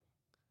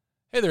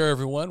Hey there,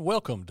 everyone.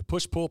 Welcome to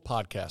Push-Pull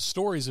Podcast,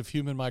 Stories of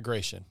Human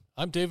Migration.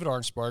 I'm David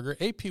Arnsparger,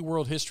 AP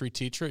World History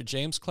teacher at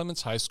James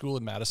Clemens High School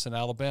in Madison,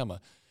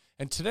 Alabama.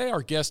 And today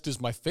our guest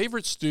is my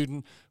favorite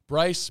student,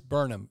 Bryce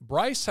Burnham.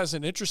 Bryce has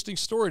an interesting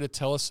story to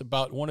tell us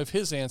about one of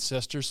his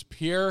ancestors,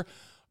 Pierre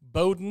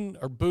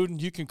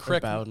Bauduoin, you can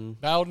correct me.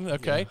 Bauduoin,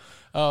 okay.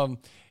 Yeah.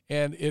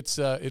 And it's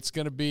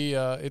going to be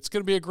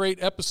a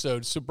great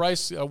episode. So,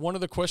 Bryce, one of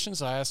the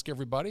questions I ask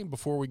everybody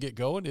before we get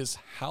going is,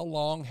 how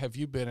long have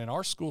you been in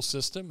our school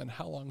system, and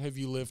how long have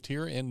you lived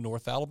here in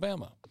North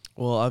Alabama?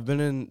 Well, I've been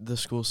in the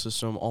school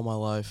system all my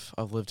life.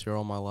 I've lived here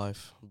all my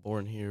life.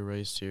 Born here,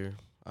 raised here.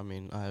 I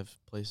mean, I have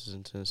places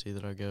in Tennessee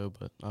that I go,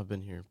 but I've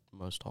been here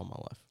most all my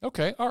life.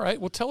 Okay, all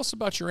right. Well, tell us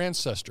about your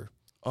ancestor.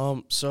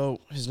 So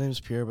his name is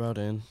Pierre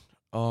Bauduoin.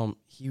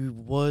 He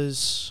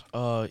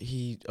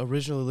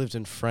originally lived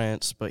in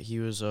France, but he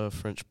was a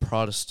French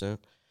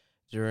Protestant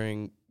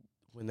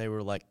when they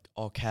were like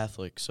all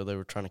Catholic, so they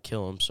were trying to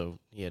kill him, so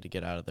he had to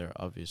get out of there,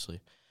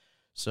 obviously.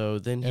 So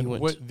then he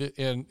went.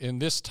 In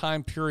this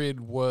time period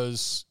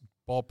was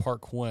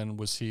ballpark, when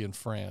was he in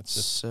France?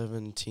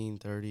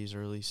 1730s,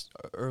 early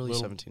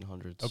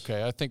 1700s.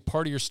 Okay, I think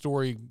part of your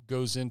story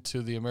goes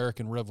into the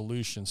American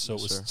Revolution, so Yes,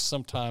 it was sir.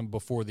 sometime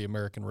before the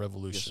American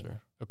Revolution. Yes,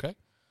 sir. Okay.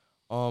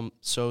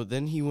 So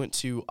then he went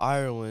to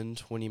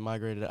Ireland when he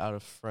migrated out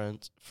of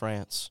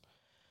France,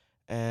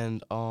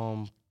 and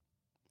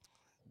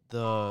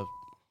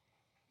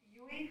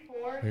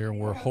Here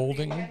we're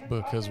holding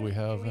because we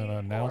have an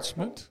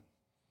announcement.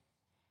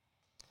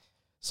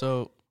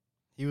 So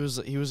he was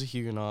a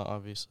Huguenot,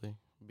 obviously,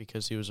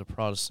 because he was a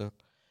Protestant.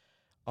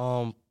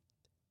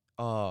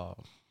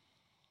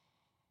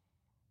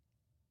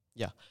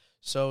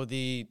 So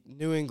the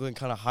New England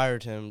kind of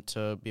hired him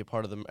to be a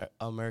part of the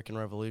American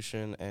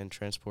Revolution and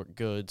transport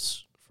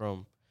goods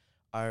from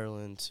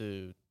Ireland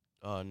to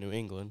New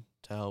England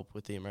to help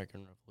with the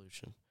American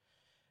Revolution.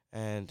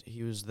 And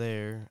he was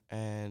there,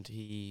 and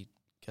he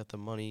got the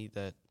money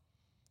that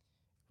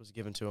was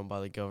given to him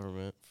by the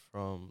government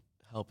from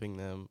helping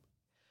them.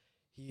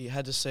 He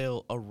had to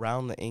sail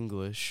around the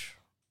English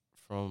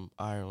from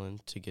Ireland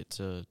to get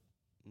to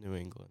New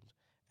England,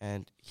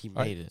 and he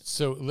made it.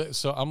 So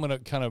I'm going to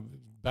kind of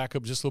back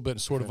up just a little bit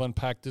and sort of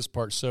unpack this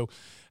part. So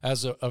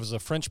as a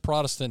French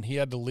Protestant, he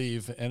had to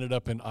leave, ended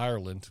up in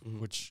Ireland,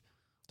 which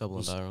Dublin,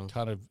 was Ireland.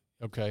 kind of,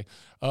 okay.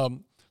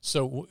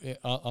 So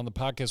on the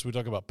podcast, we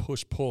talk about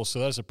push-pull. So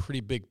that's a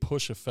pretty big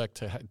push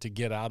effect to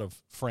get out of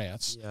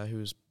France. Yeah,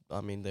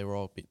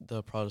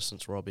 the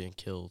Protestants were all being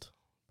killed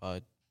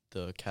by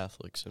the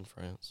Catholics in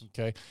France.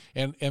 Okay.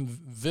 And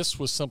this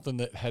was something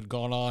that had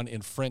gone on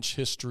in French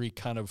history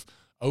kind of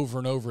over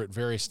and over at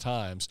various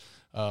times.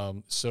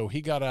 So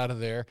he got out of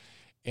there.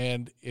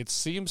 And it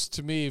seems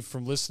to me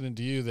from listening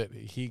to you that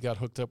he got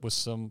hooked up with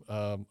some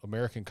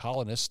American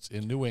colonists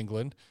in New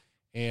England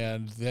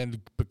and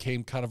then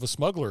became kind of a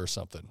smuggler or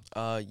something.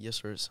 Yes,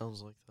 sir. It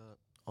sounds like that.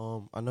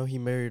 I know he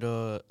married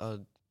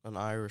an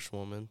Irish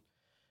woman,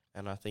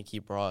 and I think he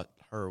brought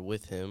her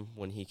with him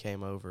when he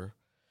came over.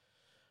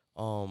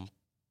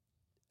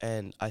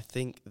 And I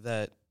think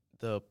that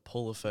the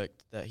pull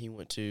effect that he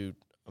went to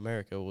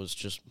America was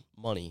just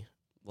money.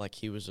 Like,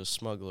 he was a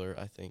smuggler,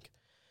 I think.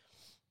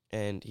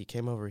 And he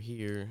came over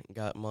here,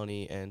 got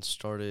money, and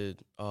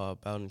started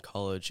Bowdoin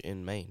College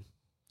in Maine.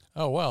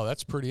 Oh, wow,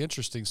 that's pretty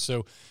interesting.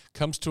 So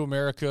comes to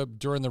America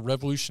during the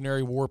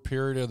Revolutionary War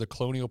period or the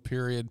colonial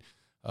period,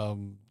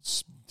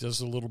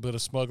 does a little bit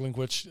of smuggling,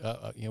 which,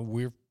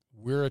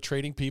 we're a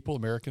trading people.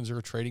 Americans are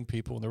a trading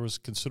people, and there was a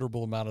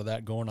considerable amount of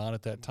that going on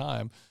at that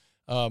time.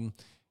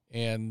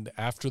 And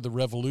after the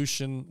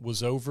Revolution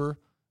was over,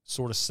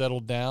 sort of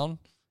settled down,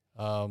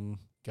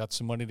 got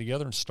some money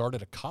together, and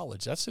started a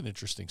college. That's an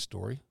interesting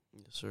story.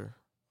 Yes, sir.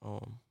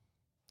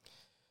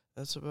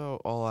 That's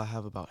about all I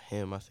have about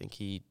him. I think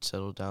he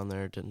settled down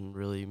there, didn't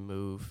really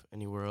move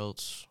anywhere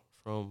else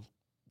from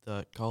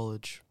that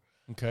college.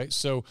 Okay,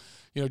 so,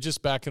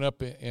 just backing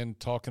up and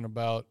talking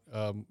about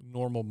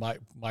normal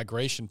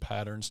migration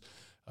patterns,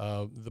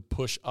 the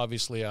push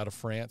obviously out of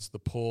France, the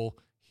pull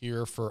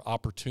here for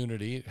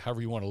opportunity,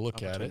 however you want to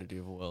look at it. Opportunity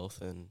of wealth,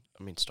 and,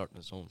 starting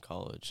his own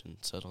college and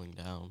settling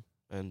down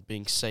and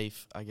being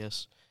safe, I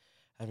guess,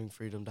 having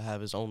freedom to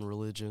have his own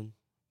religion.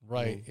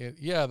 Right.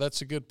 Yeah,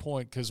 that's a good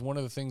point, because one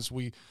of the things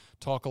we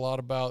talk a lot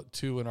about,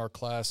 too, in our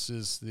class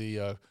is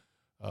the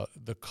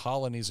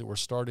colonies that were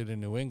started in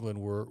New England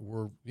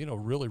were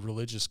really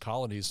religious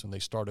colonies when they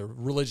started.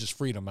 Religious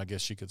freedom, I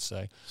guess you could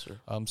say. Sure.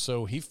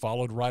 So he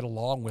followed right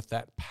along with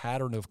that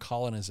pattern of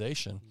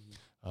colonization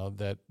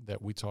that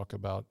we talk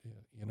about,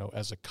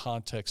 as a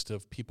context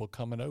of people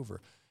coming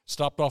over.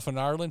 Stopped off in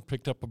Ireland,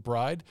 picked up a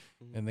bride,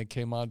 and they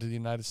came on to the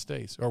United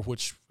States, or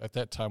which at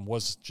that time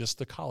was just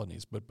the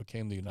colonies, but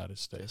became the United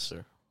States. Yes,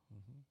 sir.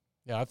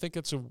 Yeah, I think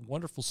it's a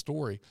wonderful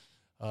story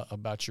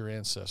about your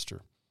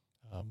ancestor.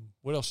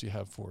 What else do you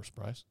have for us,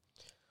 Bryce?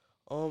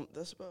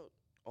 That's about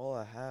all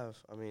I have.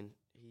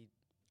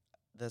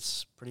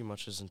 That's pretty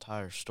much his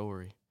entire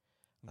story.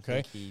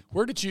 Okay.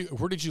 Where did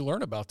you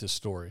learn about this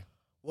story?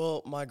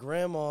 Well, my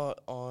grandma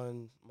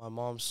on my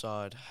mom's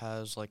side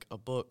has like a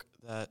book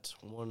that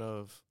one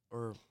of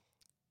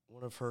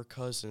her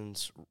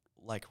cousins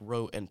like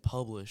wrote and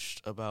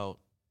published about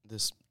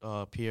this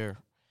Pierre,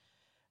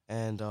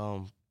 and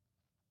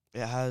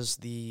it has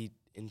the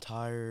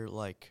entire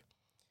like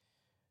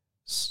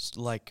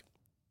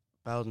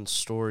Bowden's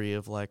story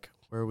of like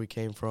where we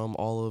came from,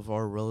 all of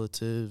our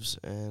relatives,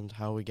 and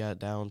how we got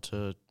down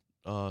to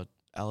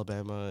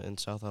Alabama and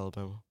South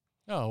Alabama.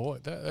 Oh, well,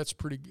 that's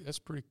pretty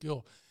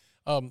cool.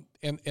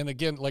 And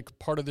again, like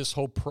part of this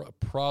whole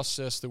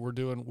process that we're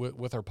doing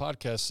with our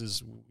podcast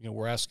is,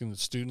 we're asking the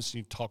students,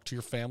 you talk to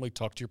your family,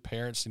 talk to your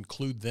parents,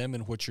 include them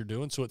in what you're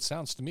doing. So it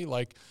sounds to me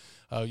like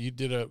you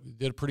did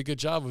a pretty good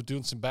job of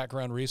doing some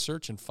background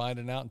research and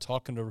finding out and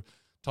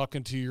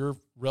talking to your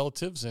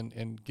relatives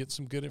and get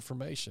some good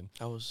information.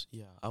 I was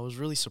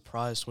really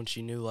surprised when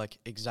she knew like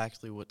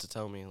exactly what to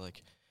tell me.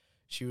 Like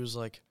she was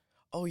like,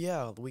 "Oh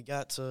yeah, we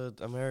got to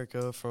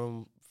America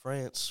from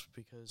France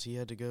because he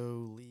had to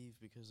go leave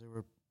because they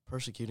were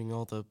persecuting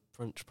all the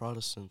French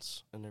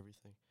Protestants and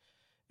everything."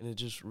 And it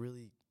just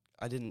really,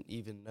 I didn't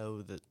even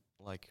know that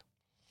like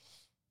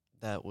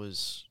that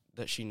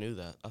she knew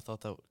that. I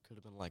thought that could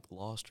have been like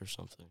lost or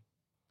something.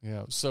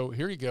 Yeah. So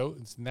here you go.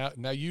 It's now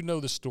you know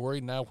the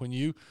story. Now when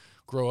you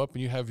grow up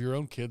and you have your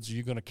own kids, are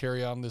you going to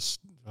carry on this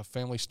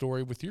family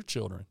story with your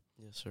children?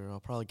 Yes, sir. I'll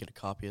probably get a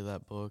copy of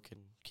that book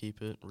and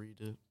keep it,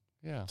 read it.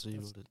 Yeah. See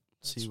what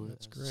it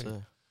has great. to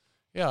say.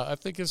 Yeah, I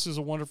think this is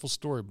a wonderful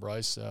story,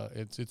 Bryce.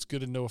 It's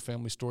good to know a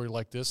family story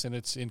like this, and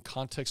it's in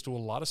context to a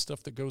lot of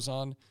stuff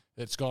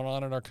that's gone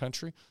on in our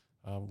country.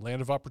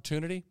 Land of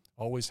opportunity,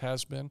 always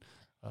has been.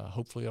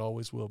 Hopefully it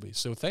always will be.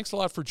 So thanks a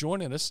lot for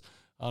joining us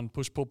on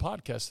Push Pull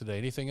Podcast today.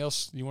 Anything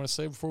else you want to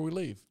say before we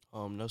leave?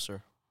 No,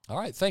 sir. All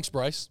right. Thanks,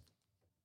 Bryce.